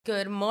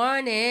Good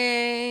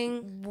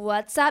morning.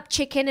 What's up,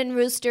 chicken and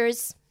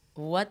roosters?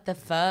 What the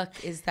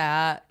fuck is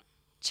that?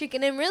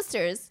 Chicken and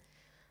roosters.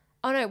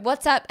 Oh no,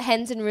 what's up,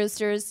 hens and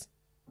roosters?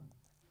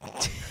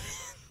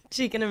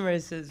 Chicken and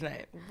roosters,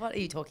 mate. What are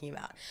you talking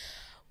about?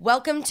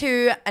 Welcome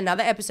to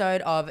another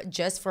episode of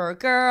Just for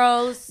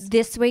Girls.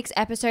 This week's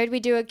episode, we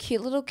do a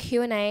cute little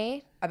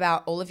Q&A.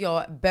 About all of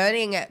your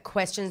burning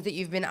questions that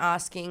you've been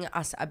asking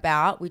us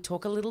about. We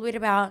talk a little bit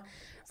about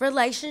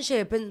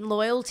relationship and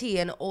loyalty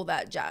and all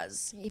that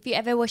jazz. If you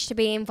ever wish to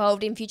be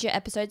involved in future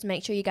episodes,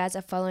 make sure you guys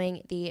are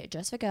following the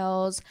Just for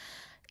Girls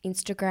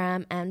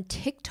Instagram and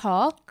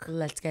TikTok.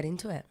 Let's get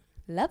into it.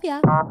 Love ya.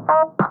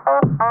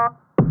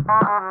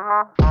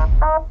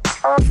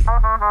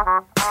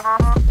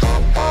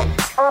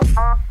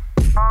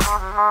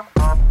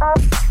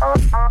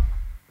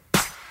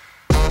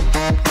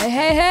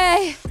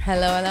 Hey.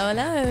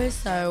 Hello.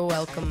 So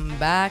welcome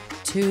back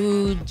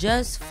to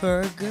Just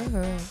for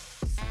Girls.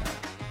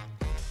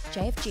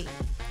 JFG.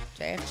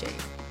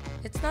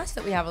 It's nice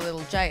that we have a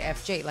little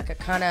JFG, like a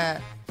kind of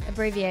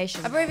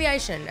Abbreviation.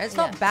 It's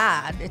not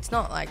bad. It's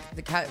not like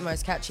the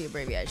most catchy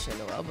abbreviation in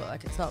the world, but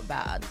like it's not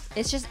bad.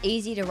 It's just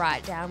easy to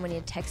write down when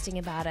you're texting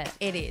about it.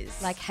 It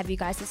is. Like, have you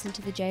guys listened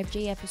to the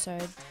JFG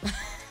episode?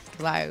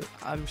 Like,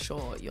 I'm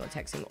sure you're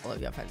texting all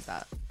of your friends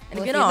that. And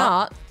Well, if you're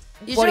not,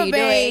 you what are should you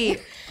be. doing?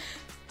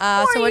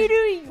 What are you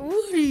doing?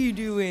 What are you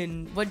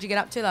doing? What did you get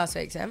up to last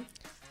week, Sam?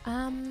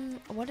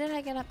 What did I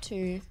get up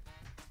to?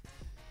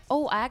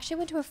 Oh, I actually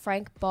went to a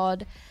Frank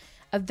Bod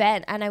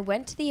event, and I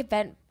went to the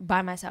event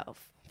by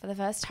myself for the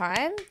first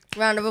time.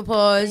 Round of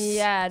applause.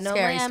 Yeah, normally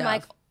Scary I'm stuff.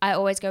 like, I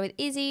always go with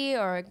Izzy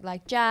or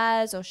like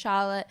Jazz or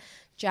Charlotte.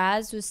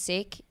 Jazz was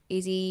sick.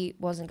 Izzy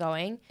wasn't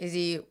going.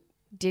 Izzy.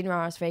 Didn't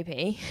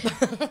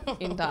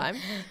RSVP in time.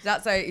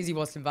 That's so Izzy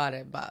was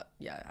invited, but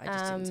yeah, I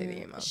just didn't see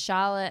the email.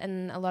 Charlotte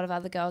and a lot of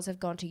other girls have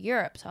gone to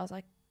Europe, so I was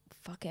like,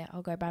 fuck it,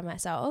 I'll go by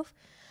myself.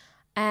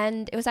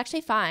 And it was actually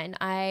fine.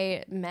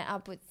 I met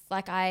up with,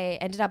 I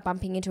ended up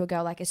bumping into a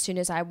girl as soon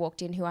as I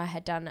walked in who I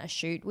had done a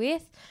shoot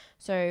with.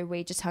 So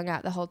we just hung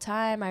out the whole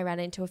time. I ran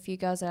into a few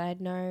girls that I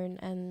had known,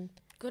 and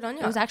Good on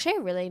you. it was actually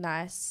a really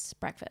nice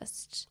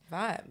breakfast.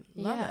 Vibe.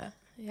 Love it.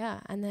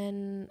 Yeah. And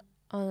then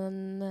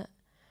on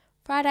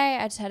Friday,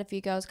 I just had a few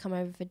girls come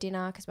over for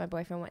dinner because my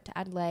boyfriend went to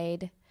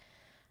Adelaide.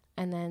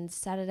 And then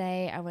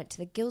Saturday, I went to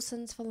the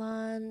Gilsons for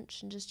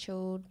lunch and just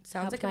chilled.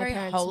 Sounds like helped a my very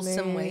parents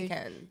wholesome move.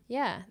 weekend.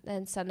 Yeah.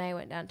 Then Sunday, I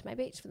went down to my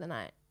beach for the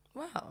night.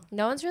 Wow.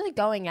 No one's really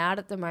going out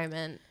at the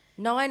moment.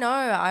 No, I know.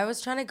 I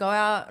was trying to go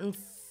out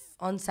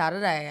on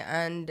Saturday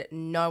and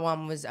no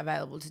one was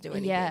available to do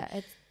anything.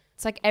 Yeah.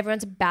 It's like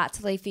everyone's about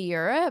to leave for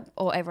Europe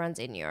or everyone's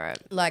in Europe.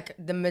 Like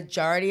the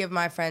majority of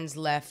my friends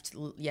left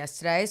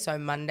yesterday, so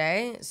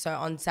Monday. So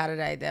on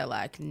Saturday, they're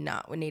like,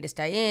 nah, we need to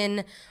stay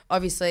in.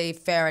 Obviously,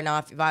 fair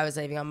enough. If I was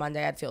leaving on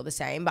Monday, I'd feel the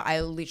same. But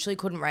I literally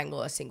couldn't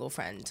wrangle a single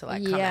friend to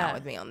come out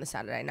with me on the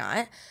Saturday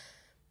night.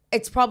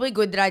 It's probably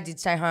good that I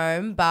did stay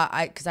home, but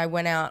because I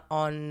went out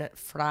on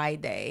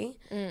Friday,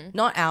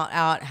 not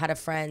out, had a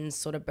friend's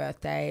sort of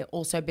birthday,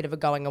 also a bit of a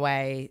going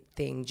away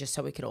thing just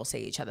so we could all see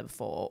each other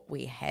before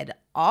we head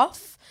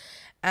off.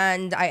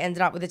 And I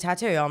ended up with a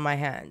tattoo on my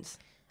hand.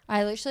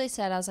 I literally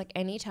said, I was like,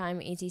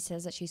 anytime Izzy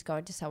says that she's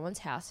going to someone's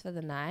house for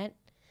the night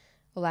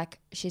or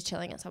she's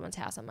chilling at someone's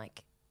house, I'm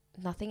like,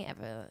 nothing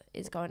ever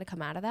is going to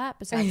come out of that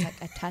besides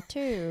a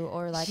tattoo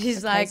or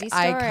She's a like, crazy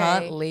story. I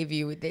can't leave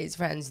you with these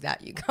friends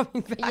without you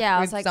coming back. Yeah,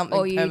 I was like, something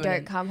or you permanent.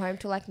 don't come home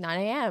till 9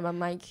 a.m. I'm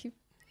like,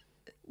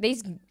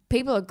 these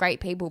people are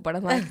great people, but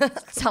I'm like,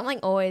 something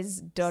always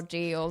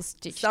dodgy or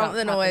stitched up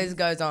Something always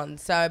goes on.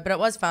 So, but it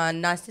was fun.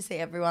 Nice to see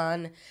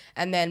everyone.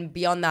 And then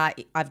beyond that,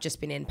 I've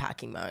just been in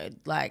packing mode,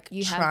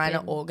 trying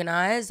to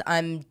organize.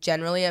 I'm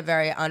generally a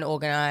very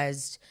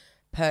unorganized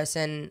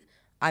person.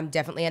 I'm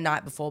definitely a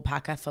night before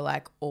packer for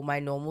all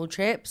my normal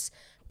trips.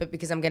 But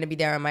because I'm going to be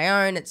there on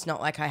my own, it's not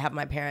like I have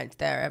my parents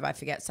there. If I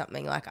forget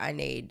something, I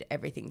need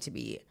everything to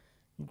be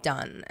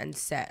done and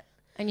set.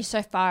 And you're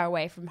so far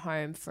away from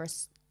home for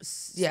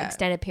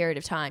extended period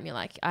of time. You're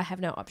like, I have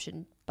no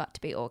option but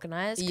to be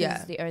organized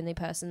because the only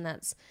person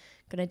that's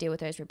going to deal with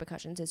those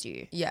repercussions is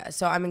you. Yeah,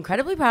 so I'm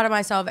incredibly proud of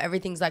myself.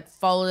 Everything's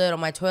folded, all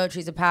my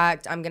toiletries are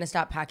packed. I'm going to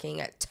start packing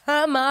it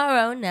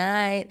tomorrow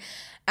night.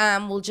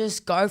 We'll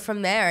just go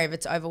from there if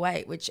it's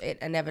overweight, which it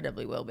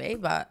inevitably will be.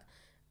 But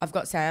I've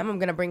got Sam. I'm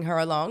going to bring her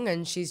along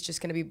and she's just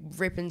going to be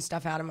ripping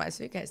stuff out of my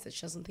suitcase that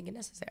she doesn't think is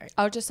necessary.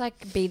 I'll just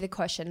be the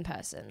question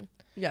person.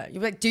 Yeah,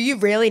 you're like, do you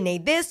really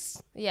need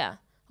this? Yeah.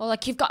 Or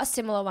you've got a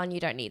similar one, you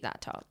don't need that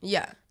top.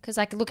 Yeah. Because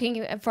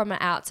looking from an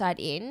outside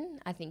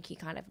in, I think you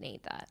kind of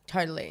need that.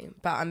 Totally.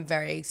 But I'm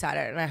very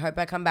excited and I hope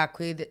I come back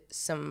with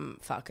some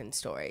fucking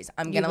stories.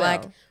 I'm going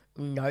to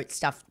note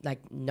stuff,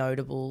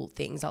 notable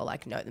things. I'll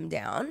note them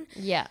down.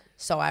 Yeah.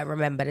 So I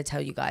remember to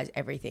tell you guys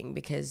everything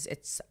because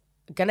it's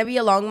gonna be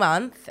a long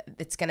month.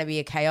 It's gonna be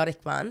a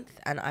chaotic month,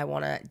 and I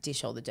want to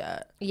dish all the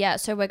dirt. Yeah,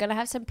 so we're going to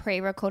have some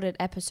pre-recorded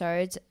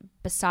episodes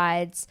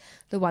besides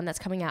the one that's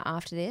coming out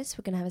after this.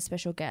 We're going to have a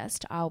special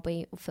guest. I'll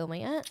be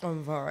filming it.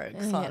 I'm very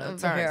excited. I'm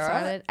very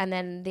excited. And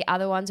then the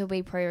other ones will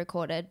be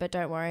pre-recorded, but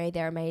don't worry,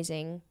 they're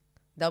amazing.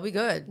 They'll be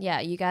good. Yeah,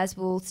 you guys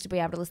will still be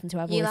able to listen to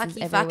our voices You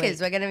lucky every fuckers.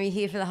 week. We're gonna be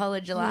here for the whole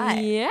of July.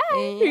 Yeah.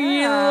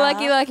 You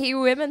lucky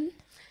women.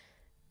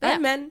 And Yeah.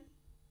 men.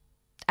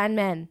 And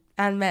men.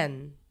 And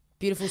men.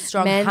 Beautiful,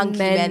 strong, hunky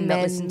men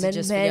that listen to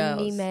just for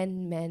girls.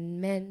 Men.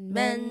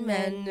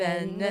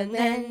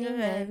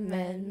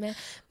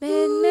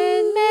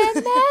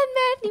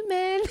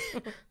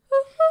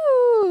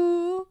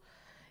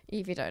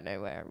 If you don't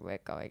know where we're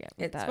going at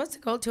with It's, that. what's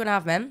it called?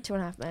 2.5 Men?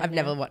 2.5 Men. I've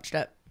never watched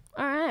it.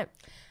 All right.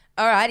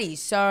 Alrighty,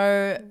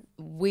 so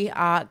we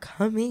are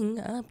coming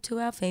up to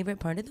our favorite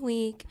part of the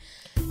week.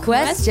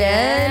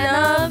 Question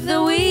of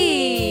the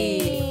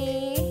week.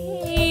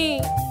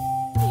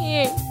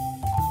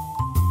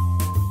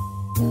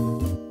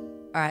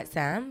 Alright,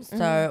 Sam.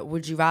 So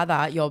would you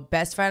rather your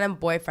best friend and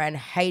boyfriend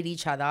hate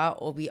each other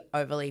or be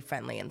overly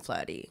friendly and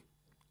flirty?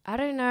 I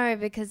don't know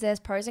because there's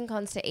pros and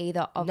cons to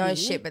either of No you.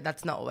 shit, but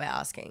that's not what we're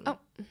asking. Oh.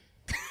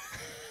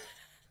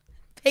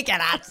 Pick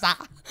an answer.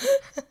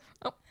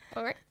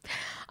 All right.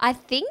 I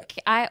think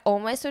I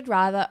almost would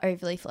rather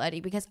overly flirty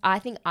because I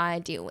think I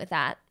deal with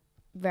that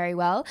very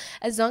well.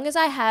 As long as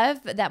I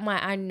have that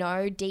I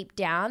know deep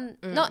down,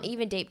 not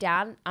even deep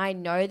down, I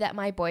know that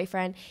my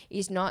boyfriend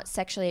is not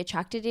sexually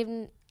attracted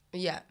in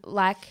Yeah.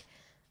 like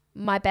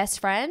my best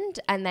friend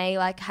and they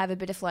like have a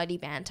bit of flirty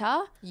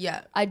banter.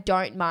 Yeah. I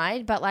don't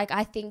mind, but like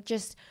I think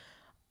just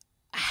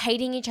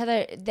hating each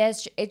other,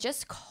 it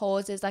just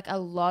causes like a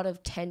lot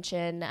of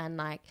tension and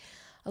like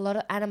a lot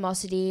of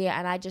animosity,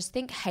 and I just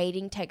think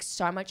hating takes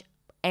so much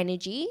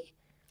energy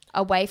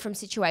away from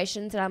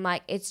situations, and I'm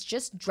like, it's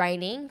just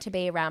draining to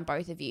be around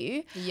both of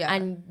you. Yeah.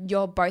 And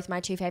you're both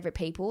my two favorite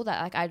people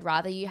that like I'd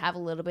rather you have a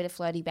little bit of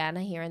flirty banter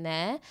here and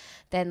there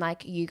than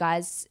like you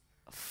guys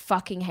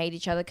fucking hate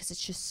each other because it's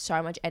just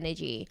so much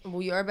energy.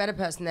 Well, you're a better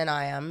person than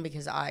I am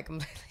because I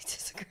completely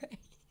disagree.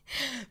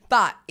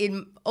 But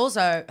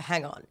also,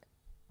 hang on.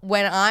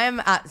 When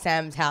I'm at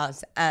Sam's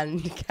house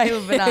and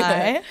Caleb and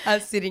I are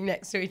sitting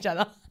next to each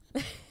other,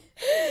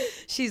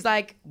 she's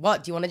like,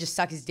 what, do you want to just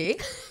suck his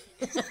dick?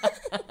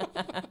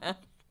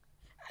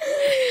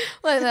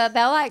 Well,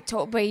 they'll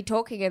like be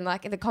talking and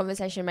like the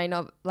conversation may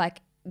not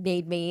like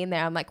need me in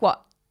there. I'm like,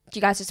 what? Do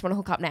you guys just want to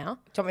hook up now?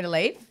 Do you want me to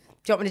leave? Do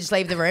you want me to just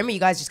leave the room? Are you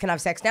guys just going to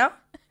have sex now?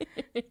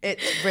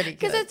 It's ridiculous.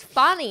 Because it's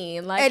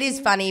funny. Like It is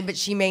funny, but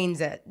she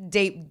means it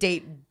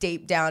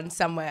deep down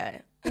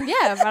somewhere.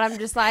 Yeah, but I'm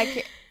just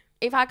like,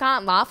 if I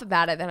can't laugh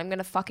about it, then I'm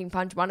gonna fucking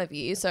punch one of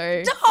you.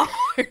 So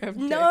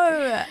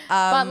No.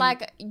 but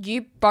like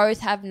you both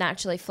have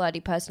naturally flirty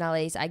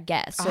personalities, I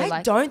guess. So I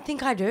like don't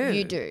think I do.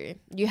 you do.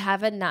 You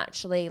have a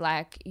naturally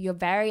like you're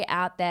very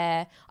out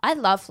there. I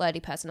love flirty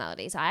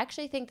personalities. I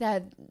actually think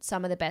they're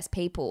some of the best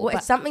people. Well, but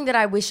it's something that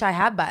I wish I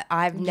had, but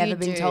I've never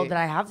been do. told that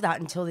I have that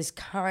until this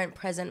current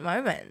present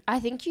moment. I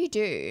think you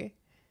do.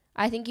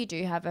 I think you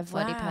do have a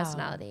flirty Wow.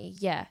 personality.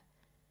 Yeah.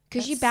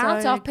 Because you That's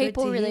bounce so off good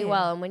people to really hear.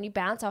 well. And when you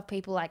bounce off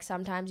people, like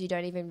sometimes you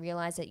don't even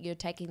realize that you're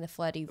taking the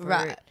flirty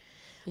route. Right.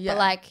 Yeah. But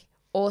like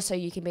also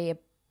you can be a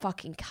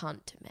fucking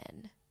cunt to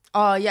men.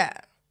 Oh, yeah.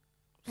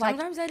 Like-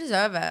 Sometimes they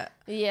deserve it. I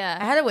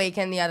Yeah. had a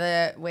weekend the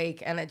other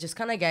week and it just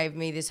kind of gave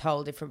me this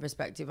whole different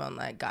perspective on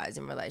like guys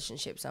in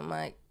relationships. I'm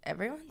like,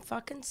 everyone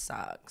fucking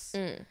sucks.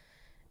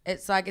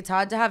 It's like it's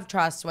hard to have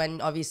trust when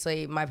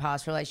obviously my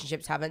past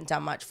relationships haven't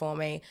done much for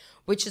me,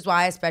 which is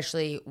why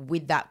especially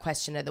with that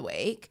question of the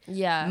week,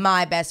 Yeah.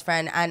 my best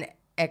friend and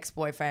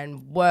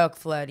ex-boyfriend were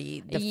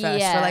flirty. The first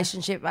Yeah.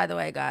 relationship, by the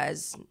way,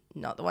 guys,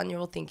 not the one you're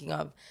all thinking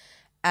of.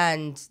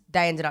 And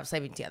they ended up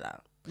sleeping together.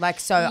 Like,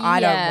 so I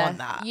don't want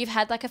that. You've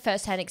had like a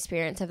first-hand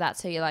experience of that,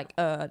 so you're like,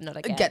 not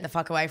again. Get the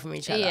fuck away from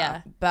each other.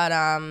 Yeah. But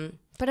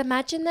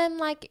imagine them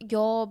like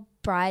your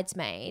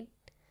bridesmaid.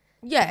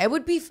 yeah, it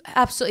would be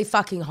absolutely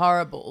fucking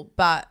horrible.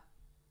 But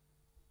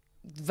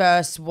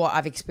versus what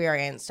I've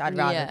experienced, I'd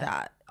rather Yeah.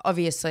 that.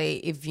 Obviously,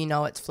 if you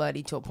know it's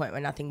flirty to a point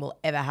where nothing will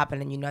ever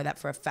happen and you know that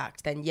for a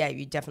fact, then yeah,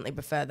 you definitely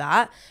prefer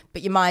that.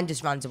 But your mind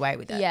just runs away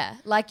with it. Yeah.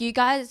 Like you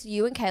guys,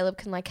 you and Caleb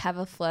can like have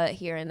a flirt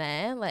here and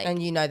there. Like,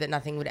 And you know that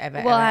nothing would ever,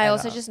 well, ever, I ever.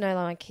 also just know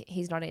like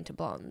he's not into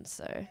blondes,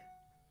 so.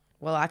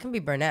 Well, I can be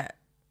brunette.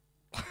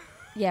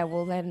 Yeah,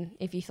 well then,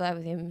 if you flirt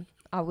with him,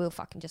 I will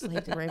fucking just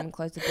leave the room and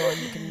close the door and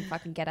you can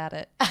fucking get at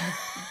it.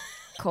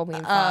 Call me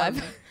in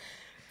 5.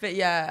 But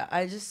yeah,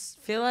 I just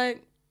feel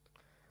like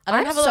I don't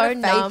I'm have a lot of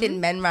so faith numb. in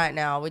men right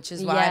now, which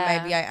is why Yeah.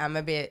 maybe I am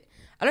a bit.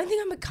 I don't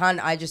think I'm a cunt.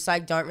 I just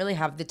like don't really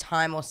have the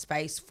time or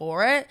space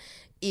for it.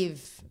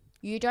 If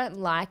You don't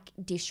like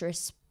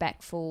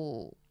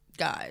disrespectful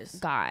guys,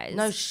 guys.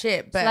 no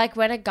shit, but So, like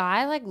when a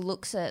guy like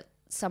looks at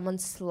someone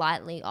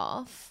slightly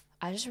off,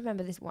 I just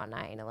remember this one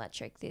night in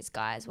Electric, these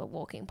guys were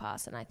walking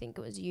past and I think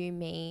it was you,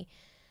 me,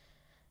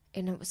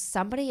 and it was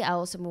somebody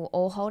else and we were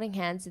all holding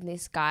hands and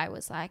this guy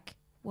was like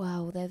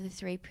wow, they're the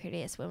 3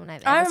 prettiest women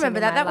I've ever I seen remember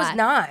in that. my That life. was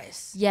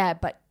nice. Yeah,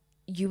 but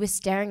you were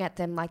staring at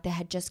them like they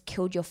had just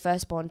killed your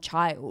firstborn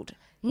child.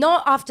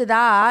 Not after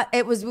that.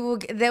 It was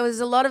there was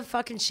a lot of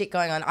fucking shit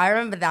going on. I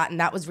remember that, and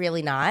that was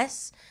really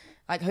nice.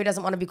 Like, who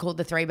doesn't want to be called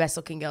the 3 best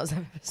looking girls I've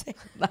ever seen?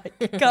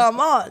 Like, come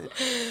on.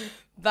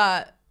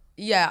 But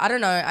yeah, I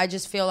don't know. I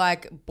just feel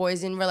like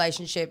boys in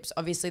relationships,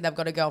 obviously they've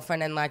got a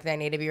girlfriend and like they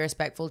need to be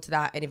respectful to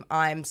that. And if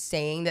I'm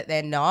seeing that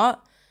they're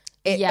not,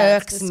 it Yeah,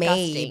 it's irks me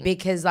disgusting.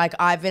 because like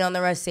I've been on the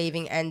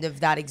receiving end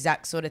of that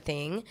exact sort of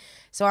thing.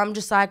 So I'm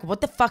just like, what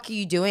the fuck are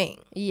you doing?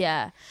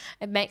 Yeah,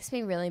 it makes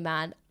me really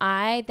mad.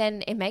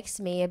 It makes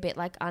me a bit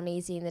like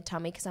uneasy in the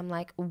tummy because I'm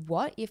like,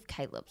 what if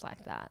Caleb's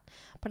like that?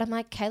 But I'm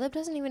like, Caleb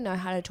doesn't even know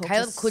how to talk.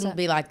 Caleb couldn't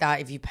be like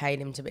that if you paid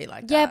him to be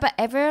like that. Yeah, but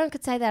everyone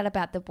could say that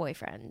about the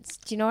boyfriends.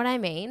 Do you know what I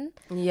mean?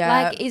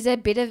 Yeah. Like, is a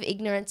bit of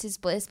ignorance is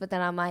bliss, but then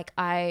I'm like,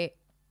 I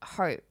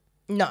hope.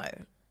 No.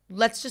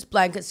 Let's just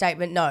blanket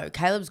statement. No,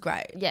 Caleb's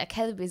great. Yeah,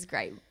 Caleb is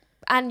great.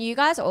 And you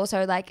guys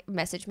also like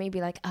message me,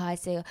 be like, oh,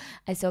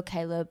 I saw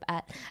Caleb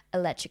at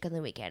Electric on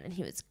the weekend and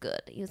he was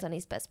good. He was on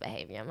his best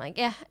behavior. I'm like,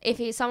 yeah,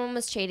 if someone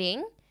was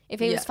cheating, if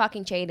he was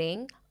fucking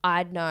cheating,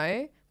 I'd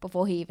know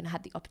before he even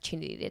had the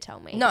opportunity to tell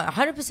me. No,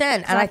 100%.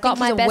 And I I've got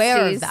think he's my aware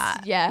besties. of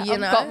that. Yeah, you I've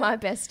know? got my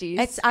besties.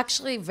 It's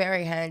actually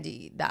very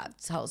handy, that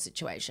whole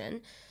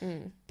situation.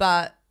 Mm.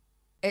 But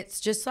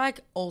it's just like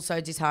also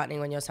disheartening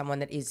when you're someone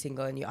that is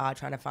single and you are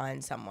trying to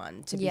find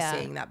someone to be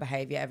seeing that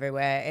behavior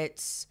everywhere.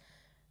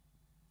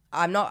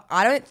 I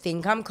don't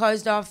think I'm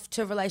closed off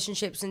to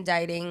relationships and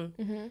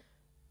dating,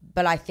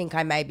 but I think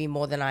I may be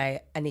more than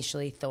I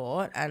initially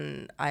thought.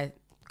 And I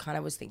kind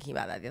of was thinking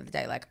about that the other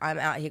day. Like, I'm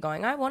out here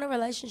going, I want a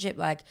relationship.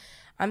 Like,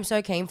 I'm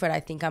so keen for it.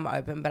 I think I'm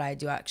open, but I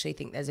do actually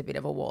think there's a bit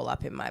of a wall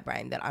up in my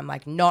brain that I'm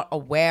like not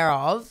aware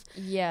of.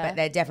 Yeah. But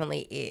there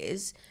definitely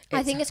is.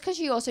 I think it's because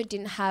you also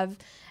didn't have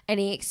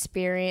any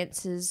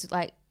experiences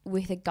like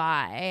with a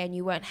guy and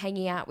you weren't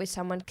hanging out with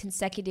someone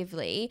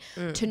consecutively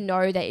to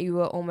know that you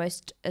were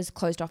almost as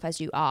closed off as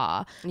you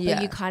are. Yeah.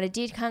 But you kind of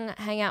did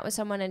hang out with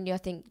someone and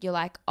you're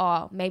like,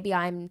 oh, maybe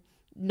I'm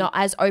not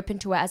as open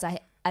to it as I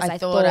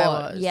thought I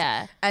was.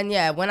 Yeah. And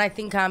yeah, when I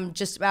think I'm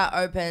just about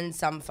open,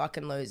 some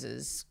fucking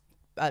losers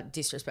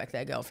disrespect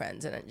their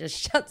girlfriends and it just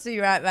shuts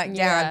you right back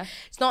Yeah. down.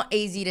 It's not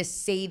easy to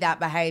see that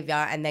behavior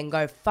and then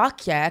go,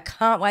 fuck yeah, I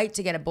can't wait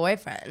to get a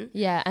boyfriend.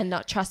 Yeah, and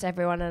not trust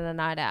everyone on a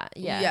night out.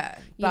 Yeah. Yeah,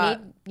 You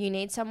but-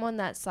 need someone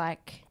that's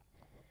like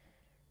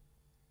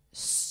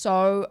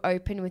so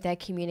open with their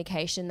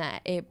communication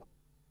that it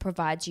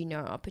provides you no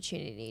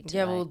opportunity to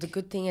Well, the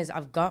good thing is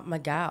I've got my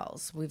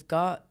gals. We've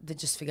got the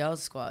Just for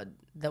Girls squad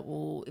that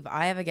will, if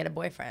I ever get a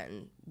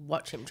boyfriend,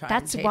 watch him try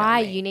That's and cheat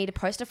why on me. you need to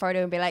post a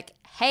photo and be like,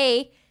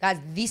 hey, Guys,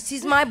 this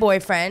is my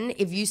boyfriend.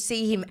 If you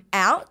see him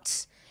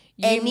out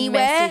You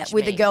anywhere message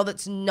with a me. girl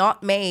that's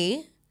not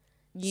me,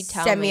 you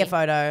tell send me a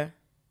photo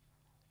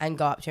and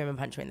go up to him and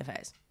punch him in the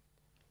face.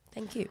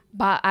 Thank you.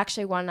 But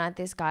actually one night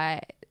this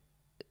guy,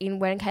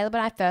 when Caleb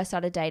and I first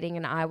started dating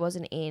and I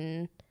wasn't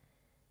in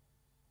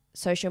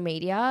social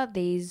media,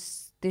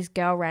 this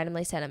girl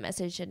randomly sent a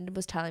message and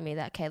was telling me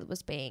that Caleb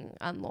was being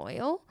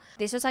unloyal.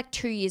 This was like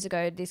 2 years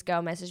ago. This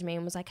girl messaged me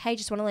and was like, hey,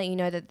 just want to let you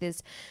know that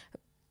this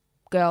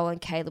girl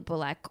and Caleb were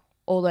like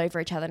all over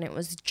each other, and it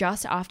was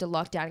just after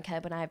lockdown.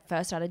 Caleb and I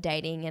first started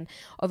dating, and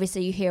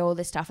obviously you hear all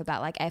this stuff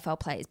about like AFL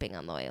players being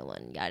unloyal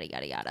and yada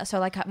yada yada. So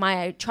like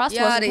my trust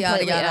wasn't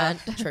completely earned.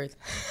 Truth.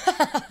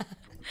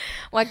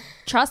 Like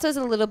trust was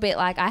a little bit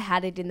like I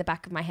had it in the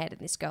back of my head, and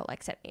this girl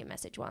like sent me a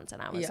message once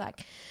and I was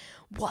like,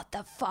 what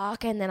the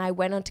fuck? And then I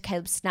went onto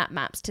Caleb's Snap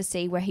Maps to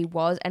see where he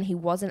was, and he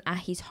wasn't at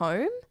his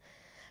home.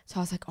 So I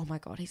was like, oh my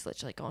God, he's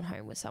literally gone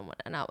home with someone.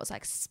 And I was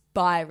like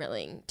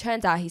spiraling.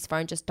 Turns out his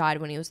phone just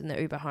died when he was in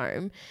the Uber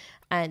home.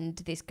 And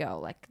this girl,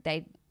 like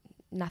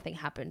nothing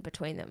happened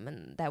between them,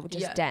 and they were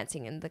just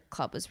dancing and the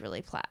club was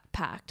really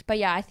packed. But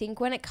yeah, I think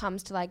when it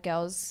comes to like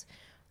girls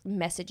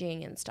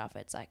messaging and stuff,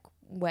 it's like,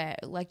 where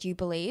like, do you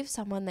believe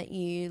someone that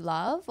you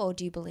love, or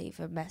do you believe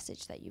a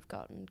message that you've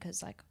gotten?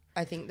 Because like,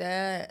 I think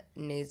there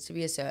needs to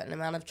be a certain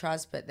amount of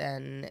trust, but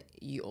then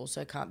you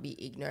also can't be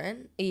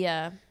ignorant.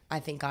 yeah, I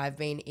think I've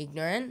been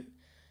ignorant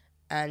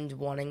and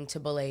wanting to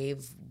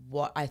believe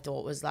what I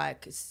thought was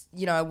like,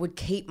 you know, would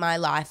keep my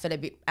life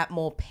at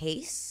more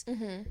peace.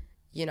 Mm-hmm.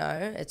 You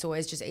know, it's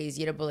always just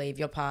easier to believe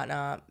your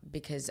partner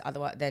because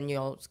otherwise then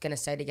you're going to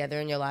stay together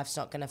and your life's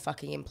not going to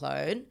fucking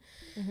implode.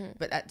 Mm-hmm.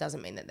 But that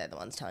doesn't mean that they're the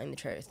ones telling the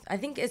truth. I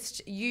think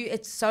it's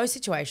so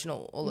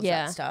situational, all of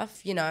that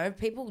stuff. You know,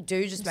 people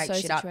do just make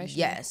shit up.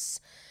 Yes.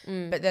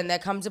 But then there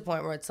comes a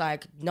point where it's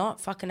like, not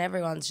fucking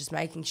everyone's just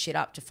making shit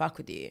up to fuck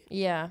with you.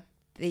 yeah,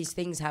 These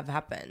things have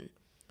happened.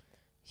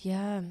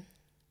 yeah.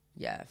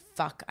 Yeah,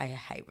 fuck, I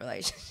hate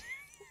relationships.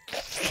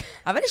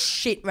 I've had a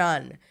shit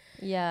run.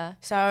 Yeah.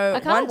 So I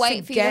can't once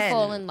wait for you to again,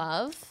 fall in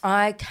love.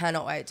 I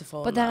cannot wait to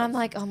fall But in then love. I'm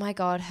like, oh my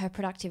God, her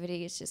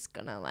productivity is just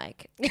gonna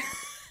like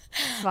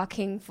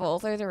fucking fall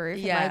through the roof.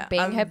 Yeah, And like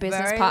being I'm her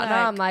business very, partner,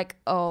 like- I'm like,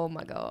 oh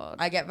my God.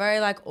 I get very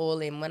like all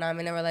in when I'm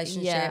in a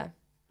relationship. Yeah.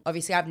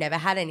 obviously I've never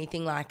had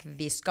anything like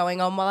this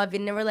going on while I've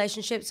been in a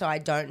relationship, so I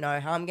don't know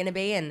how I'm going to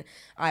be, and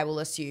I will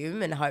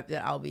assume and hope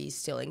that I'll be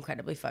still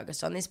incredibly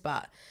focused on this,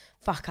 but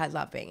fuck, I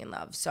love being in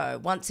love. So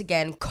once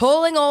again,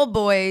 calling all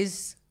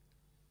boys,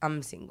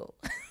 I'm single.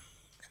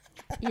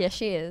 Yeah,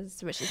 she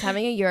is. But she's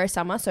having a Euro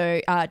summer,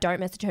 so don't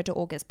message her till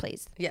August,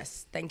 please.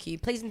 Yes, thank you.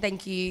 Please and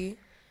thank you.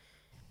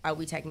 I'll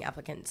be taking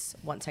applicants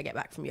once I get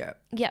back from Europe.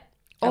 Yep.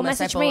 Or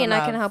Unless I message fall me in and I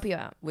can love help you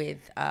out.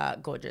 With a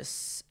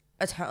gorgeous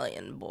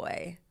Italian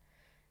boy.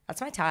 That's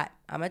my type.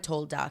 I'm a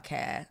tall, dark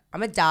hair.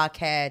 I'm a dark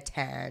hair,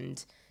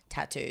 tanned,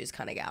 tattoos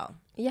kind of gal.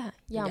 Yeah.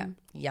 Yum.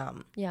 Yeah.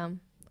 Yum. Yum.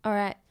 All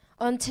right.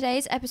 On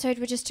today's episode,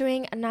 we're just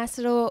doing a nice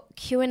little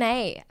Q&A.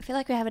 I feel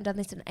like we haven't done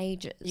this in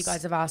ages. You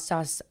guys have asked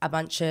us a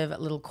bunch of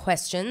little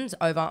questions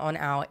over on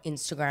our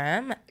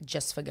Instagram,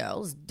 Just for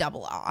Girls,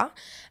 R,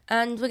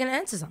 and we're going to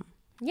answer some.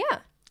 Yeah.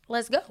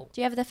 Let's go.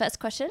 Do you have the first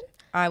question?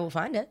 I will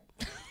find it.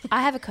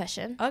 I have a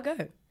question. I'll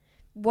go.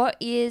 What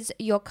is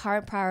your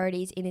current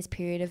priorities in this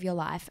period of your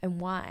life and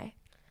why?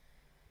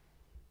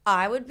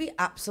 I would be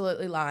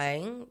absolutely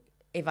lying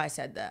if I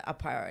said that a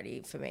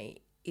priority for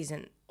me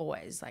isn't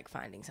always like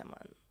finding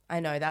someone. I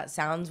know that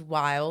sounds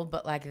wild,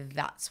 but like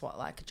that's what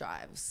like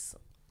drives.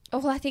 Oh,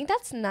 well, I think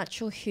that's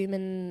natural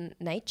human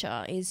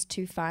nature is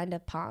to find a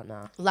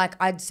partner. Like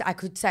I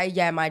could say,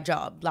 yeah, my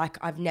job. Like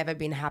I've never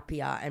been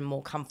happier and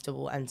more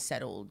comfortable and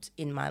settled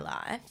in my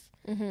life,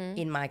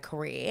 in my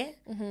career.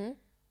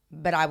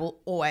 But I will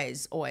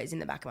always in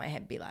the back of my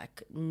head be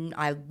like,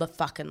 I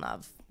fucking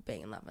love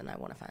being in love and I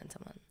want to find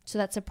someone. So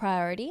that's a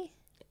priority?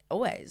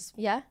 Always.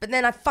 Yeah. But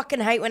then I fucking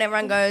hate when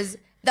everyone goes,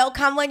 they'll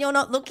come when you're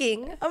not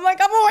looking. I'm like,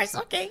 I'm always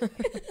looking.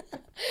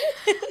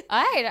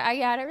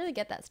 I don't really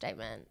get that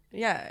statement.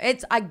 Yeah,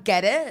 I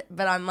get it,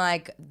 but I'm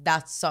like,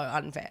 that's so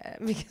unfair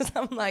because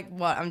I'm like,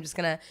 what? I'm just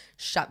going to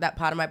shut that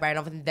part of my brain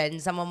off and then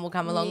someone will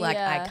come along. Like,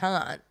 I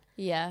can't.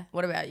 Yeah.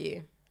 What about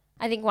you?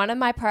 I think one of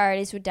my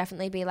priorities would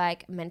definitely be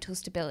like mental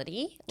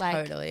stability, like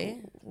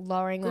Totally.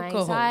 lowering my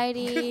call.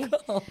 anxiety,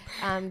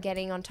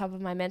 getting on top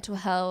of my mental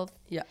health.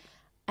 Yeah.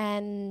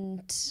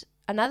 And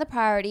another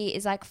priority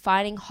is like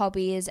finding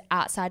hobbies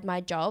outside my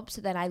job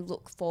so then I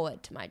look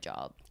forward to my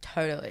job.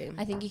 Totally.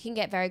 I think you can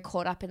get very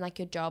caught up in like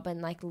your job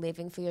and like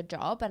living for your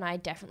job, and I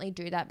definitely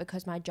do that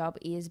because my job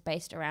is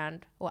based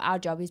around, or our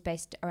job is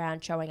based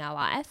around showing our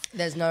life.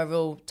 There's no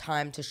real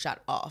time to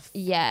shut off.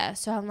 Yeah,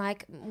 so I'm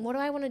like, what do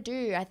I want to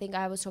do? I think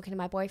I was talking to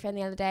my boyfriend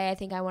the other day. I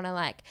think I want to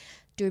like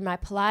do my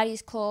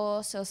Pilates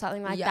course or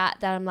something like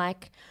that I'm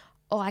like,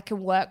 oh, I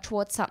can work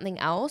towards something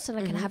else and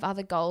I can have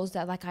other goals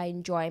that like I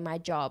enjoy my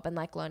job and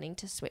like learning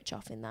to switch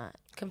off in that.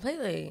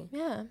 Completely.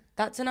 Yeah.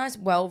 That's a nice,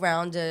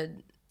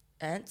 well-rounded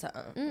answer.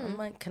 I'm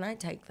like, can I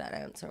take that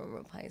answer and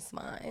replace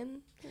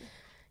mine?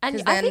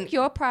 And I think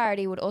your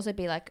priority would also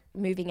be like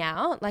moving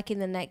out, like in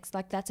the next,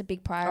 like that's a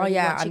big priority. Oh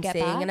yeah, once you I'm get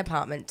seeing back. an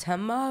apartment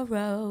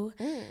tomorrow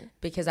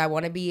because I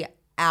want to be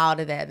out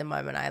of there the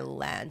moment I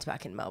land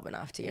back in Melbourne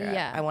after Europe.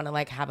 Yeah. I want to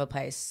like have a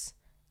place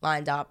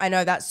lined up. I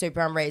know that's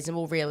super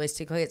unreasonable.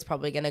 Realistically, it's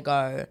probably going to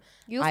go,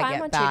 You'll I find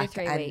get one back 2 to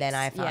 3 and weeks. then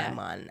I find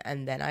one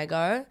and then I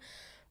go.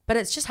 But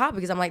it's just hard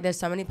because I'm like, there's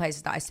so many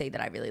places that I see that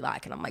I really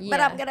like and I'm like,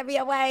 but I'm going to be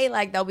away.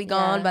 Like they'll be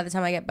gone by the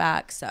time I get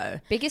back. So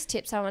biggest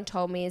tip someone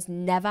told me is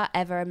never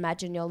ever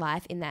imagine your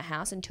life in that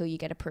house until you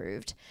get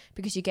approved,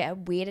 because you get a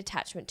weird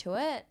attachment to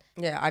it.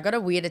 yeah, I got a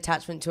weird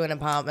attachment to an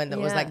apartment that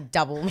was Yeah. like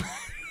double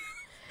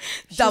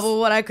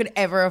what I could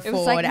ever afford. It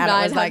was like and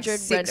it was like 900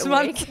 6 rent a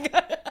months week. ago.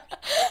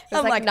 It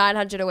was I'm like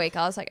 900 a week.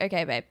 I was like,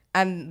 okay, babe.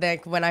 And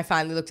like when I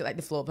finally looked at like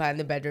the floor plan,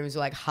 the bedrooms were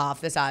like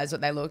half the size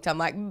what they looked. I'm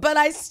like, but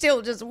I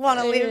still just want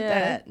to live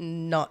there.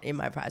 Not in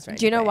my price range.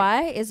 Do you know babe.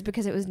 why? It's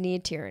because it was near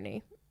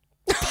Tyranny.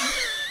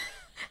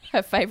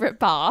 Her favorite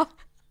bar.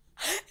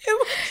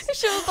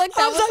 She was like,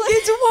 that I was like,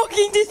 it's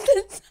walking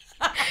distance.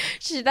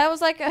 that was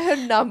like her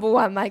number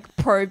one like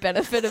pro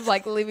benefit of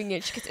like living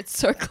it, because it's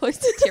so close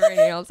to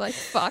Tyranny. I was like,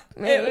 fuck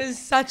me. It was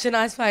such a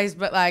nice place,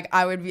 but like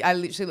I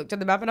literally looked at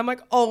the map and I'm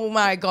like, oh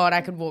my God,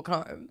 I could walk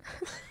home.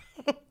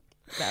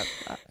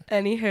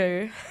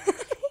 Anywho.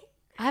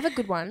 I have a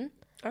good one.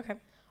 Okay.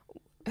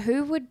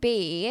 Who would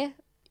be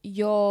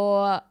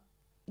your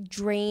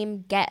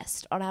dream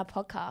guest on our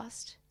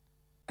podcast?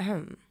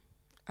 I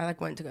like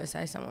went to go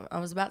say someone. I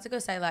was about to go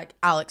say like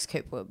Alex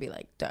Cooper would be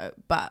like dope,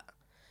 but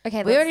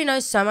Okay, we already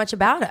know so much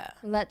about her.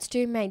 let's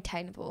do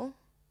maintainable.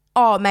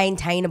 Oh,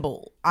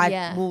 maintainable.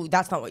 Yeah. Well,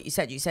 that's not what you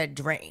said. You said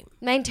dream.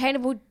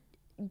 Maintainable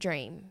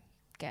dream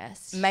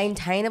guest.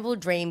 Maintainable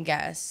dream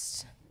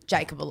guest,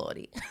 Jacob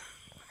Elordi.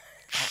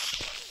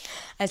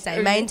 I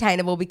say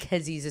maintainable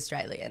because he's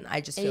Australian.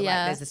 I just feel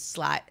like there's a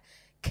slight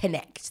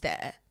connect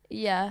there.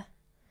 Yeah.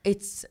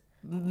 It's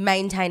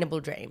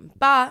maintainable dream,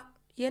 but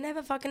you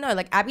never fucking know.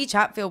 Like Abby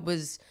Chatfield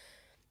was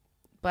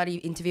bloody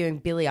interviewing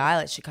Billie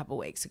Eilish a couple of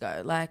weeks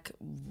ago. Like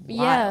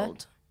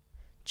wild.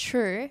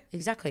 True.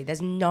 Exactly.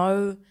 There's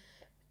no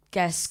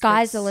guess.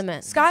 Sky's the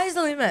limit. Sky's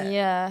the limit.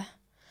 Yeah.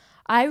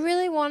 I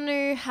really want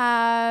to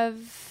have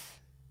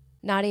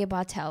Nadia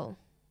Bartel.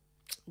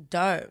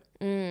 Dope.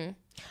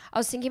 I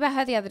was thinking about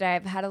her the other day.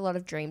 I've had a lot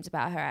of dreams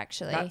about her,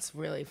 actually. That's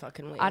really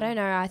fucking weird. I don't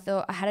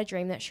know. I had a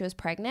dream that she was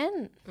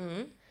pregnant.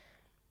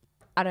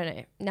 I don't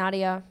know.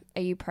 Nadia,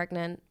 are you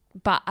pregnant?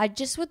 But I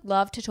just would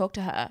love to talk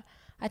to her.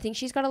 I think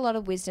she's got a lot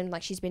of wisdom.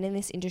 Like, she's been in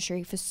this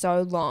industry for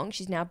so long.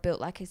 She's now built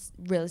like a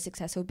really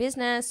successful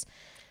business.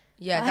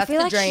 Yeah, that's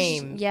the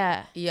dream.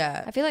 Yeah.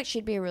 Yeah. I feel like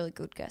she'd be a really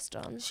good guest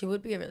on. She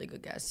would be a really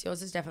good guest.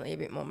 Yours is definitely a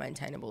bit more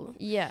maintainable.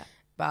 Yeah.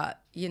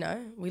 But, you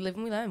know, we live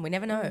and we learn. We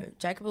never know.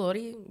 Jacob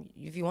Elordi,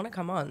 if you want to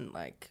come on,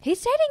 like... He's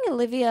dating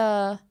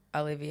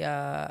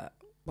Olivia,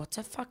 what's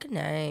her fucking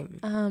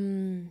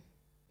name?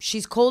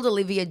 She's called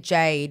Olivia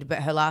Jade,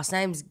 but her last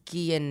name's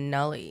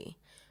Gianelli.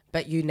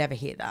 But you never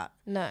hear that.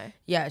 No.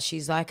 Yeah,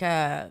 she's like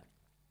a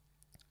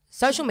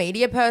social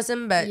media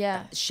person, but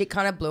Yeah. she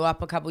kind of blew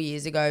up a couple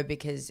years ago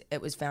because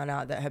it was found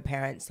out that her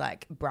parents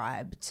like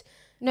bribed.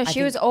 No,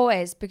 she was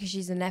always, because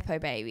she's a Nepo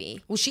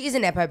baby. Well, she is a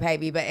Nepo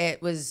baby, but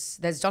there's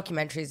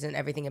documentaries and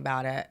everything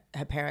about it.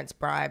 Her parents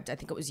bribed, I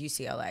think it was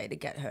UCLA, to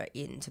get her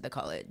into the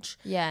college.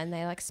 Yeah, and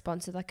they like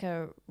sponsored like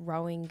a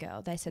rowing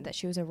girl. They said that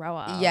she was a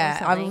rower. Yeah,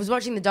 or I something. was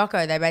watching the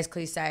doco. They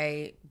basically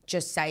say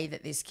that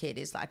this kid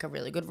is like a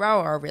really good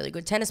rower or a really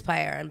good tennis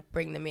player and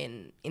bring them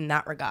in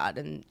that regard,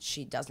 and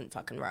she doesn't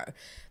fucking row.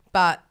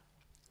 But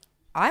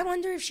I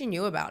wonder if she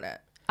knew about it.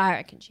 I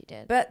reckon she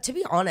did. But to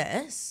be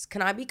honest,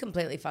 can I be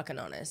completely fucking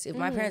honest? If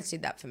my parents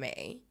did that for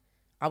me,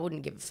 I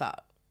wouldn't give a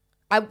fuck.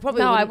 I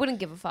wouldn't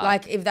give a fuck.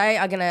 Like, if they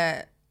are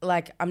gonna,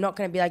 like, I'm not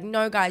gonna be like,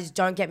 no, guys,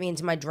 don't get me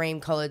into my dream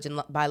college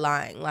and by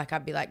lying. Like,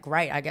 I'd be like,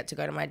 great, I get to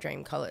go to my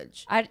dream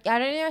college. I don't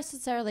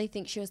necessarily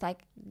think she was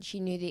like, she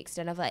knew the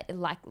extent of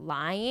like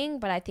lying,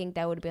 but I think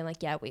they would have been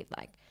like, yeah, we've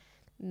like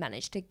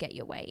managed to get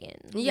your way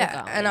in.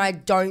 Yeah, and I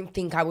don't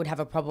think I would have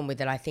a problem with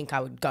it. I think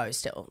I would go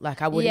still.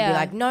 Like, I wouldn't be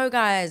like, no,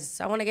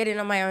 guys, I want to get in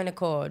on my own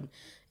accord.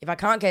 If I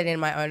can't get in on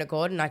my own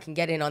accord and I can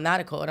get in on that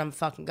accord, I'm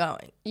fucking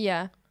going.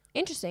 Yeah.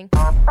 Interesting.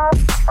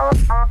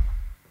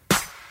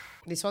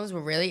 This one's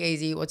really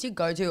easy. What's your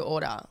go-to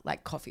order,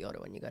 like coffee order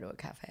when you go to a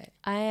cafe?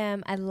 I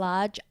am a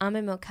large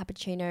almond milk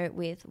cappuccino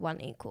with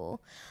 1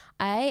 equal.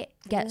 I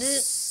get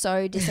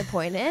so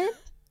disappointed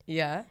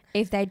Yeah.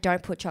 if they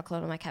don't put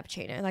chocolate on my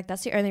cappuccino. Like,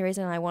 that's the only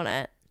reason I want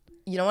it.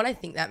 You know what I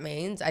think that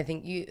means? I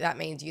think that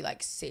means you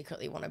like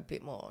secretly want a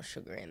bit more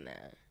sugar in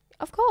there.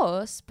 Of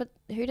course, but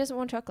who doesn't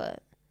want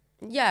chocolate?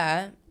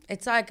 Yeah.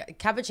 It's like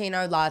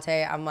cappuccino,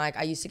 latte. I'm like,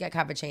 I used to get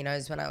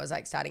cappuccinos when I was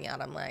like starting out.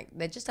 I'm like,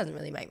 that just doesn't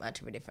really make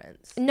much of a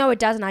difference. No, it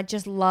doesn't. I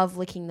just love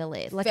licking the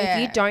lid. Like, Fair.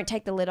 if you don't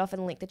take the lid off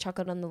and lick the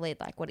chocolate on the lid,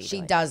 like, what are you She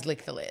doing? does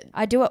lick the lid.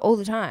 I do it all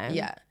the time.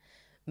 Yeah.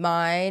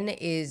 Mine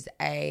is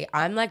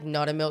I'm like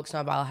not a milk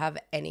snob. I'll have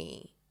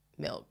any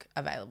milk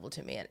available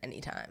to me at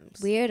any time.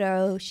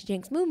 Weirdo. She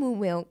drinks moo moo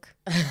milk.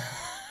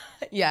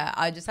 Yeah,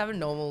 I just have a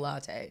normal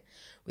latte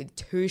with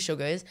 2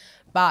 sugars,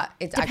 but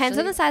it's Depends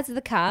on the size of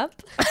the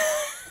cup.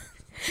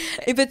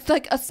 If it's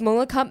like a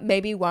smaller cup,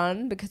 maybe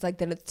 1, because like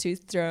then it's too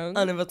strong.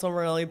 And if it's a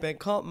really big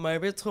cup,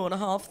 maybe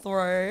 2.5,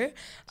 3.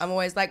 I'm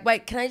always like,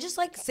 wait, can I just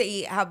like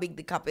see how big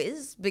the cup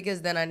is?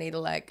 Because then I need to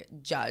like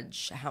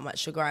judge how much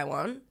sugar I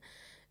want.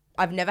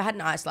 I've never had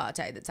an iced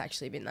latte that's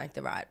actually been like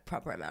the right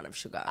proper amount of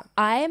sugar.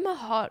 I am a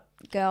hot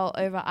girl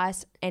over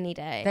ice any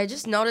day. They're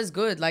just not as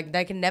good. Like,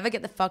 they can never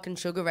get the fucking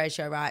sugar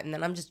ratio right, and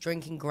then I'm just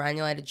drinking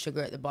granulated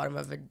sugar at the bottom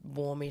of a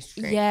warmish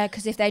drink. Yeah,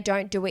 because if they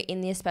don't do it in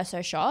the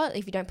espresso shot,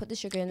 if you don't put the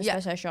sugar in the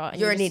espresso shot, and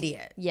You're an just-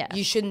 idiot. Yeah.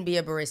 You shouldn't be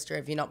a barista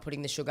if you're not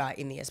putting the sugar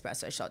in the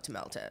espresso shot to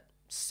melt it.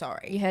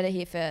 Sorry. You heard it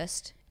here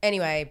first.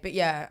 Anyway, but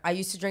yeah, I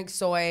used to drink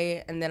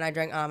soy, and then I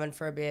drank almond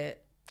for a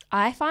bit.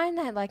 I find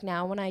that like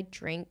now when I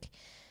drink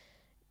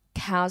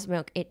cow's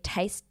milk, it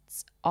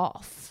tastes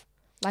off.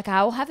 Like,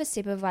 I will have a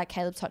sip of like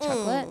Caleb's hot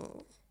chocolate,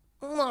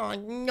 Oh,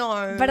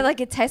 no. but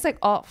like it tastes like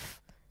off.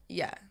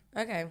 Yeah.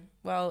 Okay.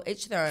 Well,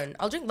 each their own.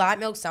 I'll drink light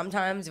milk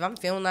sometimes if I'm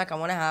feeling like I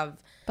want to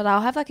have. But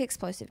I'll have like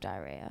explosive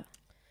diarrhea.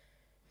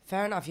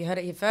 Fair enough. You heard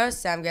it here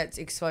first. Sam gets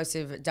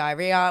explosive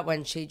diarrhea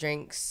when she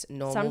drinks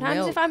normal Sometimes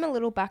milk. if I'm a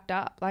little backed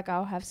up, like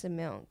I'll have some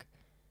milk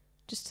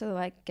just to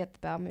like get the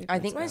bowel movements I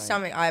think my going.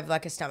 stomach, I have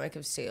like a stomach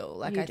of steel.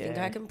 Like, You I think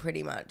do. I can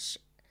pretty much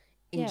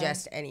Yeah.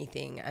 ingest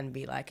anything and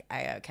be like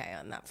A-okay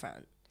on that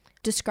front.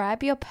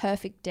 Describe your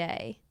perfect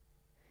day.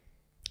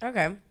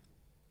 Okay.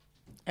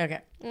 Okay.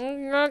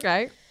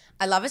 Okay.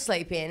 I love a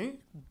sleep in,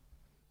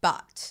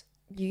 but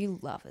You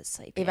love a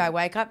sleep. if I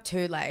wake up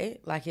too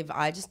late, like if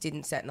I just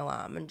didn't set an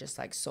alarm and just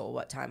like saw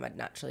what time I'd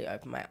naturally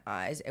open my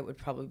eyes, it would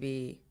probably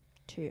be...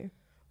 too.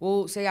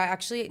 Well, see,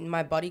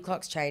 my body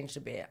clock's changed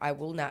a bit. I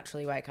will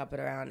naturally wake up at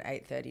around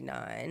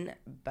 8:39,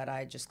 but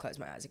I just close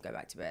my eyes and go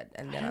back to bed.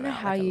 And I then don't I'm know out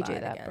how like a you do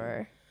light that,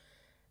 again.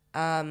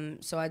 bro.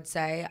 So I'd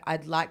say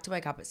I'd like to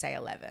wake up at say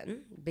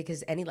 11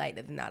 because any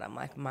later than that, I'm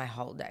like, my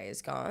whole day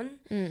is gone.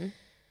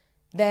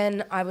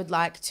 Then I would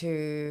like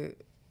to...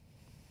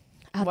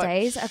 Our watch-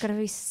 days are gonna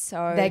be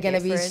so. They're going to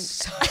be different.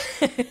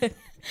 so...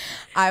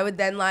 I would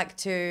then like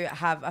to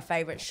have a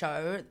favourite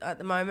show at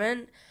the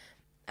moment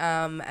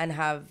and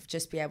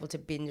just be able to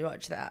binge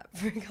watch that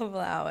for a couple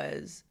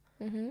hours.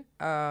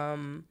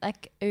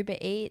 like Uber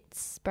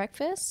Eats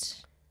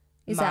breakfast.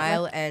 Is that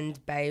Mile like,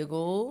 End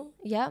bagel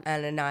yep.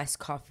 and a nice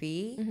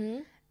coffee Mm-hmm.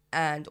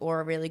 and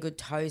or a really good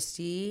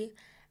toasty.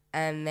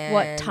 And then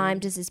What time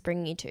does this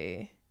bring you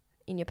to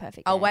in your perfect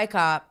day? I'll wake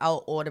up,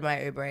 I'll order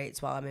my Uber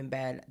Eats while I'm in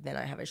bed, then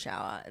I have a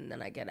shower and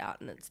then I get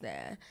out and it's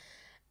there.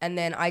 And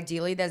then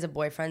ideally there's a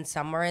boyfriend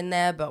somewhere in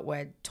there, but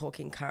we're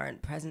talking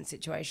current present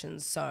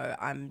situations, so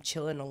I'm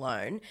chilling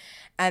alone.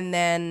 And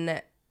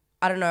then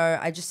I don't know,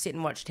 I just sit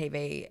and watch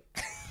TV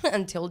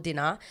until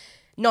dinner.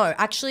 No,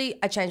 actually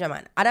I changed my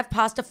mind. I'd have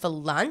pasta for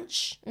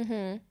lunch.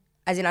 Mm-hmm.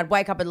 As in I'd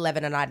wake up at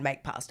 11 and I'd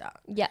make pasta.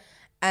 Yeah.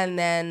 And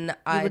then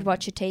You would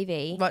watch your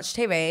TV. watch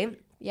TV.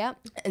 Yep.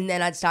 And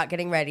then I'd start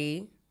getting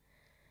ready.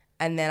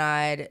 And then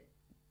I'd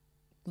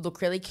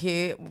look really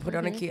cute, put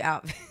on a cute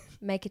outfit,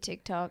 Make a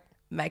TikTok.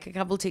 make a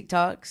couple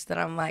TikToks that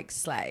I'm like,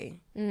 slay.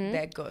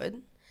 They're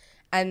good.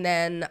 And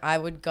then I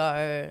would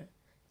go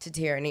to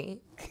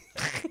Tyranny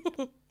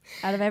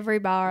Out of every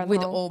bar in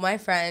with the whole. all my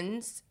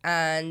friends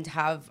and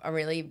have a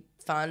really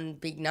fun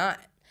big night.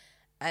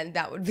 And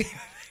that would be...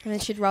 And then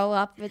she'd roll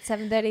up at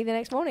 7:30 the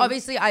next morning.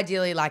 Obviously,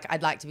 ideally, like,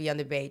 I'd like to be on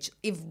the beach.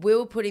 If we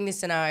were putting this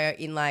scenario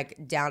in,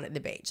 like, down at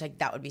the beach, like,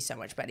 that would be so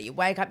much better. You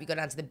wake up, you go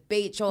down to the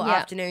beach all Yeah.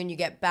 afternoon, you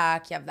get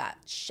back, you have that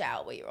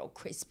shower where you're all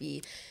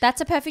crispy.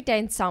 That's a perfect day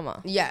in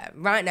summer. Yeah,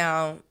 right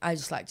now, I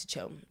just like to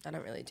chill. I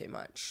don't really do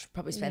much.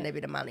 Probably spend a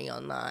bit of money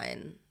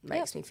online.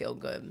 Makes me feel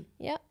good.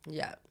 Yep.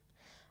 Yeah.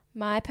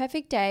 My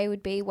perfect day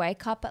would be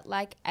wake up at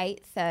like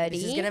 8:30.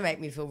 This is going to make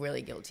me feel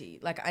really guilty.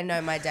 Like, I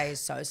know my day is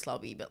so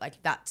slobby, but, like,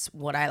 that's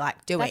what I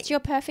like doing. That's your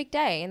perfect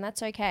day, and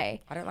that's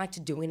okay. I don't like to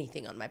do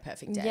anything on my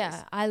perfect days.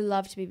 Yeah, I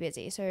love to be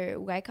busy.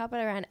 So wake up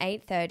at around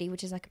 8:30,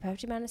 which is like a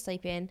perfect amount of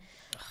sleep in.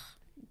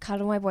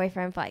 Cuddle my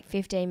boyfriend for like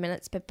 15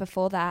 minutes, but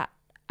before that,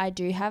 I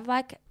do have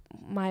like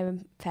my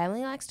family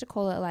likes to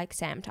call it like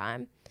Sam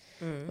time.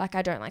 Like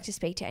I don't like to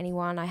speak to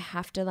anyone. I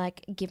have to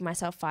like give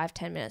myself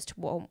 5-10 minutes to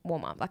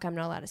warm up. Like I'm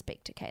not allowed to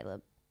speak to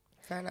Caleb.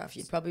 Fair enough.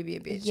 You'd probably be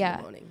a bitch in Yeah.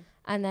 the morning.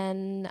 And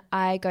then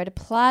I go to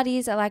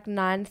Pilates at like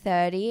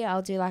 9:30.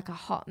 I'll do like a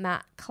hot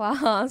mat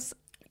class.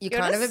 You're You're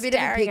kind of a just bit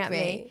of a staring pick at me.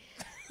 me.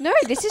 No,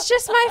 this is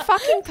just my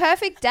fucking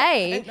perfect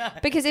day.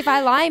 Because if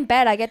I lie in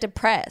bed, I get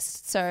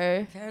depressed.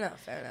 So, Fair enough,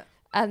 fair enough.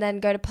 and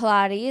then go to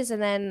Pilates,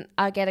 and then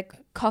I get a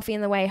coffee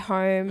on the way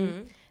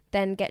home,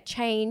 then get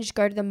changed,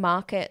 go to the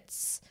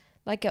markets,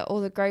 like get all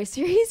the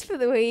groceries for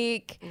the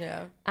week,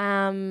 Yeah.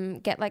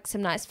 get like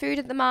some nice food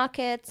at the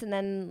markets, and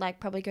then like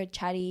probably go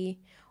chatty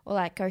or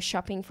like go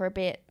shopping for a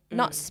bit.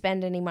 Not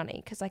spend any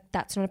money because like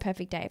that's not a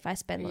perfect day if I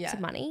spend lots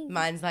of money.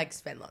 Mine's like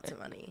spend lots of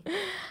money.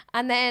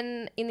 And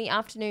then in the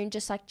afternoon,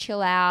 just like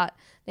chill out,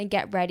 then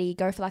get ready,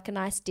 go for like a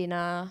nice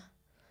dinner,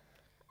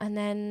 and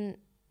then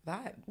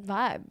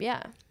vibe.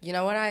 Yeah. You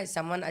know what?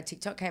 A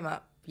TikTok came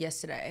up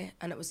yesterday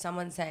and it was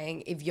someone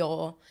saying if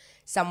you're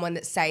someone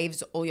that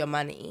saves all your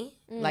money,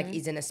 like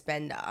isn't a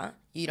spender,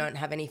 you don't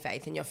have any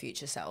faith in your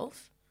future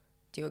self.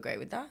 Do you agree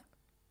with that?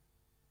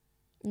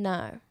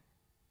 No.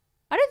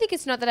 I don't think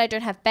it's not that I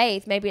don't have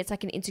faith. Maybe it's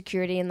like an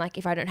insecurity and like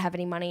if I don't have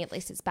any money, at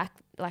least it's back,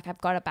 like I've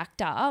got it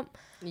backed up.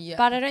 Yeah.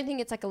 But I don't think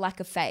it's like a lack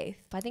of faith.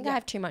 I think I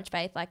have too much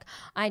faith. Like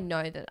I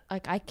know that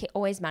like I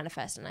always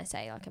manifest and I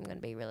say like I'm going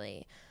to be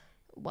really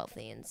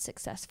wealthy and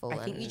successful.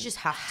 I think you and just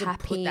have to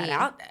put happy. that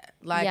out there.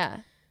 Like, yeah.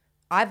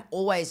 I've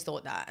always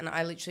thought that. And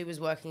I literally was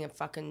working a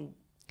fucking...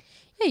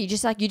 Yeah, you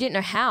just like, you didn't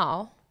know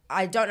how.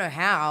 I don't know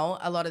how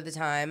a lot of the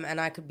time, and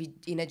I could be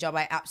in a job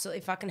I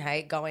absolutely fucking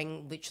hate,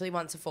 going literally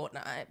once a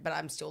fortnight, but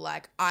I'm still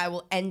like, I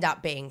will end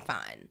up being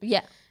fine.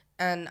 Yeah.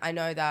 And I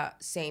know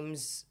that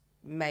seems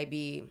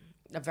maybe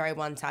a very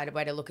one-sided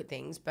way to look at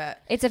things,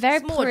 but It's a very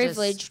more just-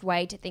 privileged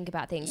way to think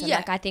about things. And Yeah.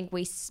 like I think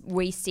we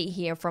see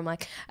here from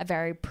like a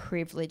very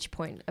privileged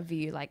point of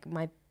view. Like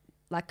my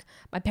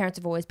parents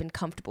have always been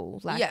comfortable.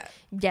 Like Yeah.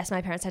 yes,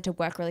 my parents had to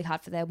work really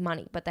hard for their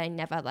money, but they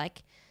never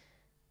like.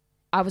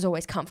 I was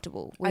always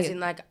comfortable. as in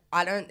like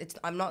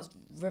I'm not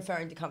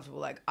referring to comfortable.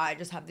 Like I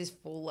just have this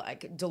full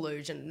like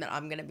delusion that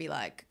I'm gonna be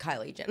like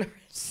Kylie Jenner.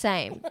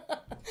 Same.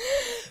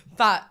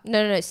 But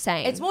No,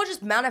 same. it's more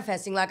just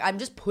manifesting. Like I'm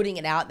just putting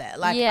it out there.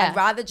 Like Yeah. I'd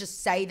rather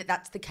just say that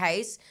that's the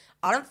case.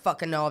 I don't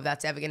fucking know if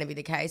that's ever gonna be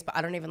the case, but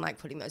I don't even like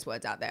putting those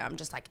words out there. I'm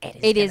just like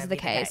it is gonna the be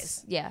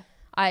case. Yeah.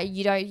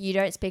 You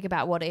don't speak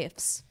about what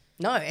ifs.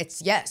 No,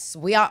 it's yes.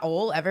 We are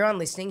all, everyone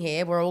listening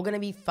here, we're all gonna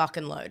be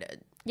fucking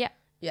loaded. Yeah.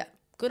 Yeah,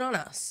 good on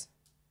us.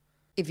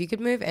 If you could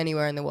move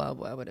anywhere in the world,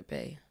 where would it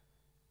be?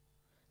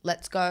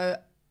 Let's go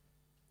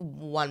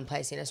one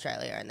place in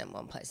Australia and then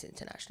one place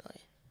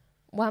internationally.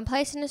 One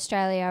place in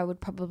Australia, I would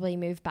probably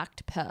move back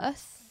to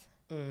Perth.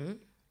 Mm-hmm.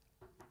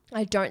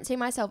 I don't see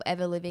myself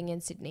ever living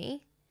in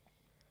Sydney.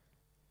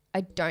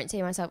 I don't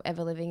see myself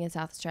ever living in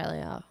South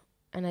Australia.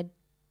 And I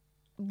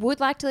would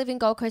like to live in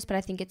Gold Coast, but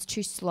I think it's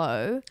too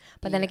slow.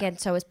 But then Yeah. again,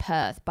 so is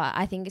Perth. But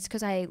I think it's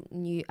because I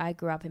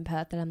grew up in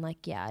Perth that I'm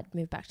like, yeah, I'd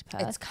move back to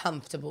Perth. It's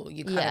comfortable.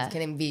 You kind Yeah. of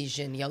can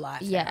envision your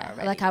life there Yeah,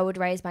 already. like I would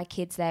raise my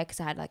kids there because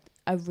I had like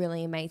a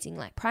really amazing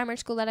like primary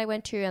school that I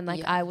went to, and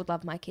like Yeah. I would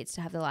love my kids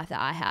to have the life that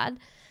I had.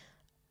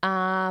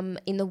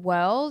 In the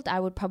world, I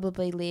would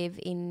probably live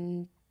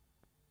in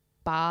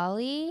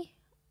Bali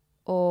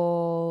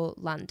or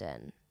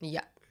London.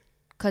 Yeah.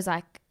 Because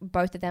like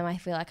both of them, I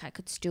feel like I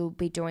could still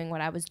be doing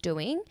what I was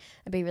doing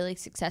and be really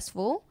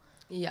successful,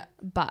 Yeah.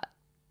 but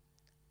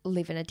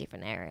live in a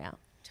different area.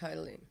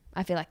 Totally.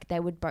 I feel like they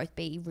would both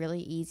be really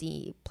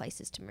easy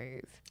places to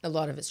move. A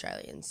lot of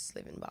Australians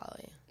live in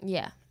Bali.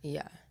 Yeah.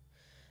 Yeah.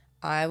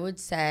 I would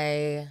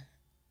say,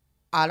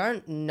 I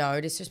don't know,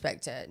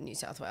 disrespect to New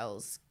South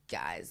Wales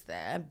guys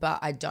there, but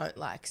I don't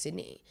like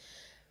Sydney.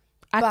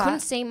 I couldn't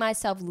see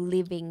myself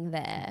living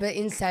there. But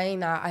in saying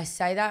that, I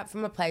say that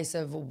from a place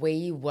of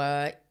we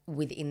were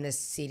within the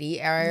city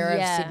area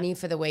Yeah. of Sydney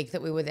for the week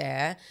that we were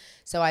there.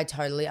 So I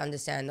totally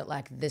understand that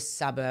like the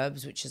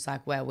suburbs, which is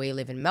like where we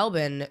live in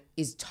Melbourne,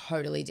 is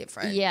totally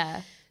different.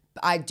 Yeah.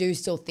 I do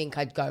still think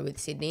I'd go with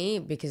Sydney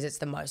because it's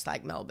the most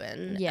like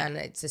Melbourne Yeah. and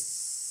it's a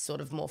sort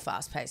of more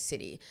fast-paced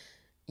city.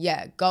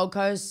 Yeah, Gold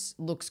Coast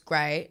looks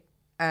great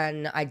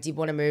and I did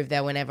want to move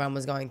there when everyone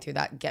was going through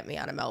that get me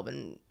out of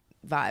Melbourne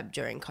vibe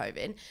during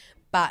COVID.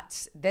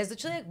 But there's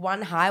literally like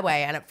one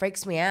highway and it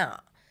freaks me out.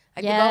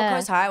 Like the Gold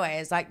Coast Highway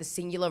is like the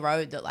singular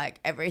road that like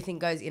everything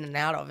goes in and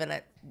out of and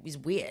it is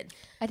weird.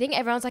 I think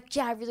everyone's like,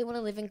 yeah, I really want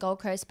to live in Gold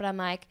Coast, but I'm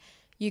like,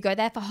 you go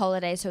there for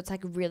holidays, so it's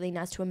like really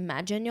nice to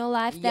imagine your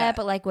life there. Yeah.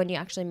 But like when you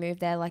actually move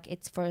there, like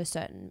it's for a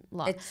certain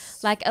lot.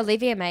 It's- Like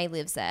Olivia May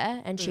lives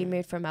there, and she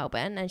moved from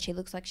Melbourne, and she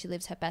looks like she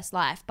lives her best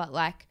life. But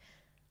like,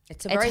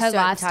 It's a It's very her certain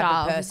type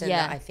lifestyle, of person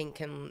yeah. that I think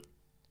can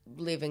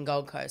live in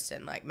Gold Coast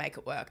and like make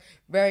it work.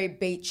 Very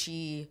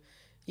beachy,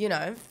 you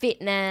know.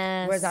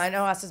 fitness. Whereas I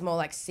know us as more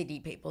like city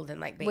people than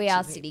like beachy We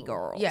are people. city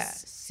girls. Yeah,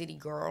 city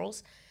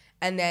girls.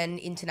 And then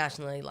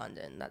internationally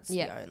London. That's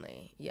the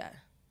only,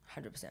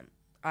 100%.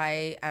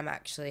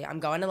 I'm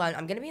going to London.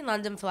 I'm going to be in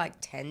London for like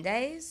 10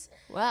 days,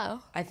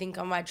 Wow. I think,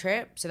 on my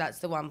trip. So that's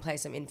the one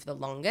place I'm in for the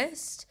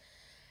longest.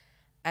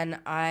 And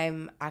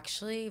I'm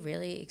actually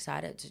really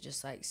excited to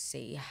just like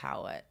see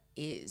how it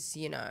is,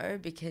 you know,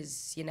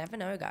 because you never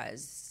know,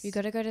 guys. You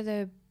got to go to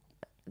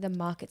the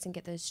markets and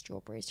get those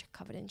strawberries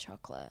covered in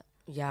chocolate.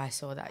 Yeah, I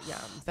saw that, yum.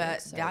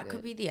 But so that good.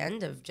 could be the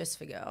end of Just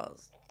for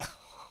Girls.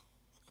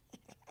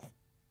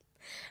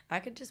 I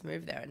could just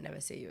move there and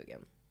never see you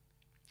again.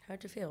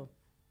 How'd you feel?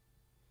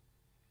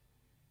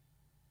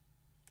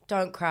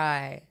 Don't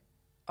cry.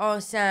 Oh,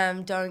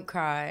 Sam, don't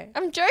cry.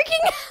 I'm joking.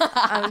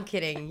 I'm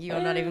kidding.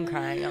 You're not even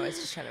crying. I was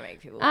just trying to make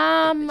people think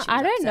that she was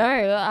I don't upset.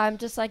 know. I'm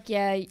just like,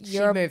 yeah, She'd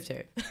you're. move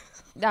to.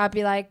 I'd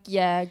be like,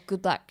 yeah,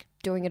 good luck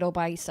doing it all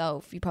by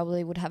yourself. You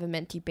probably would have a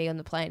mentee be on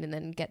the plane and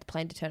then get the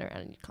plane to turn around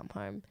and you come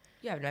home.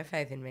 You have no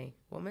faith in me,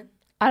 woman.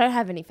 I don't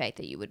have any faith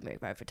that you would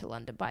move over to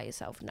London by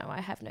yourself. No, I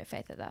have no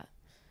faith of that.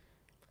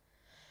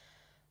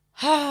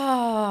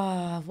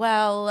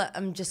 Well,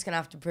 I'm just going to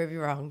have to prove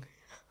you wrong.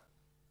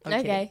 I'm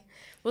Okay. kidding.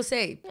 We'll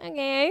see.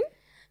 Okay.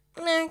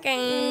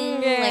 Okay,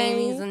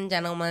 ladies and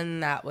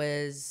gentlemen, that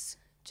was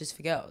Just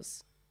for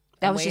Girls.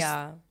 That And was we just-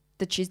 are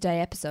The Tuesday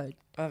episode.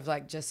 of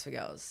like Just for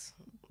Girls.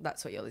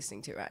 That's what you're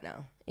listening to right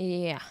now.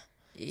 Yeah.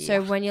 Yeah.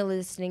 So when you're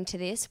listening to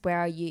this, where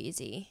are you,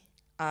 Izzy?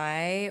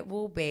 I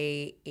will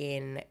be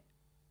in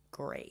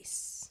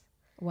Greece.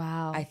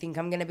 Wow. I think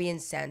I'm going to be in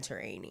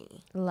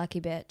Santorini.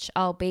 Lucky bitch.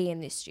 I'll be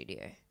in this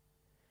studio.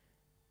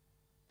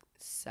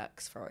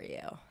 Sucks for you.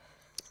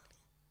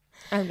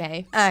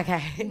 Okay.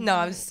 Okay. No,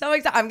 I'm so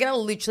excited. I'm going to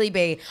literally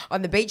be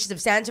on the beaches of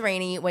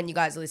Santorini when you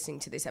guys are listening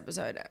to this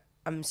episode.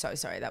 I'm so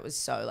sorry. That was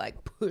so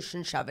like push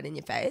and shove it in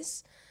your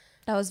face.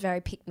 That was very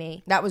pick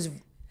me. That was,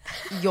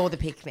 you're the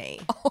pick me.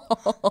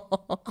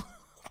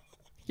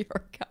 You're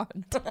a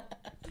cunt.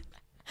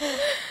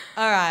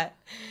 All right.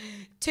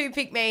 2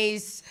 pick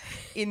me's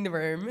in the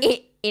room.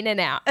 In and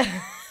out.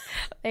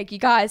 Thank you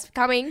guys for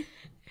coming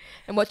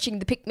and watching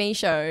the Pick Me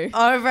show.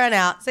 Over and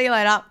out. See you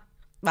later.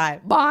 Bye.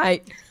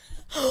 Bye.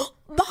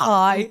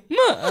 Bye.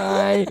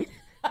 Bye.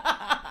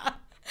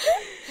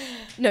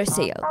 No,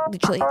 see you.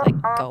 Literally,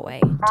 like, go away.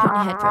 Turn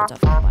your headphones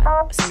off.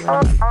 Bye. See you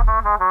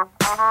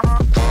later.